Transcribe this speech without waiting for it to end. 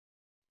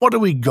What do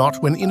we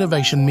got when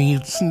innovation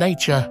meets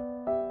nature?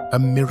 A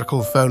miracle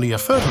foliar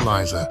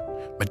fertilizer,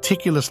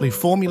 meticulously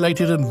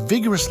formulated and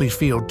vigorously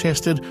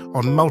field-tested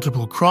on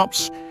multiple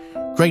crops,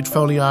 Great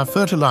Foliar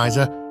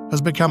Fertiliser has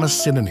become a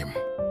synonym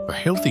for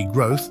healthy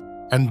growth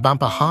and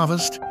bumper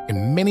harvest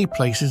in many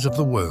places of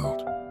the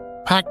world.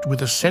 Packed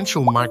with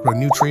essential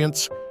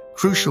micronutrients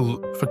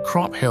crucial for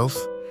crop health,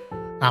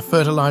 our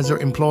fertilizer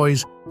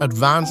employs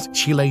advanced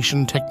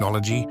chelation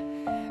technology,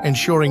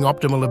 ensuring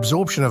optimal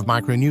absorption of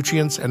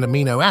micronutrients and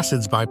amino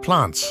acids by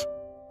plants.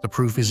 The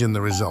proof is in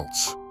the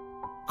results.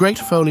 Great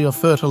Foliar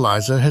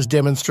Fertiliser has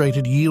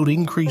demonstrated yield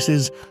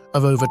increases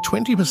of over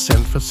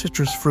 20% for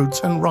citrus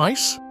fruits and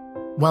rice,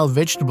 while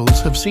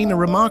vegetables have seen a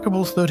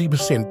remarkable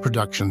 30%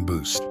 production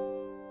boost.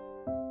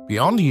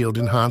 Beyond yield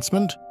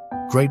enhancement,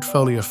 Great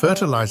Foliar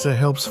Fertiliser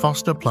helps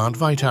foster plant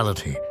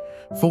vitality,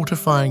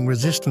 fortifying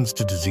resistance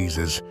to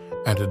diseases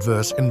and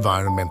adverse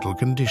environmental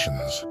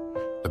conditions.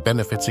 The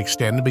benefits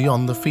extend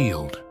beyond the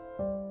field.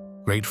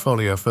 Great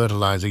Foliar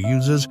Fertiliser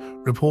users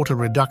report a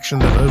reduction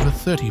of over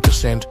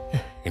 30%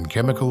 in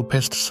chemical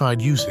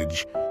pesticide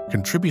usage,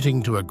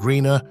 contributing to a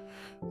greener,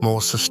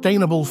 more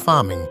sustainable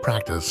farming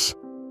practice.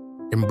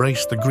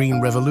 Embrace the green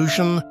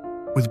revolution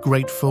with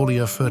Great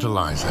Foliar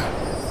Fertiliser.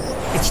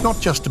 It's not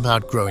just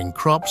about growing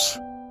crops,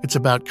 it's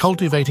about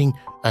cultivating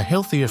a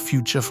healthier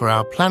future for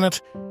our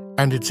planet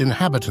and its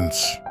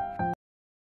inhabitants.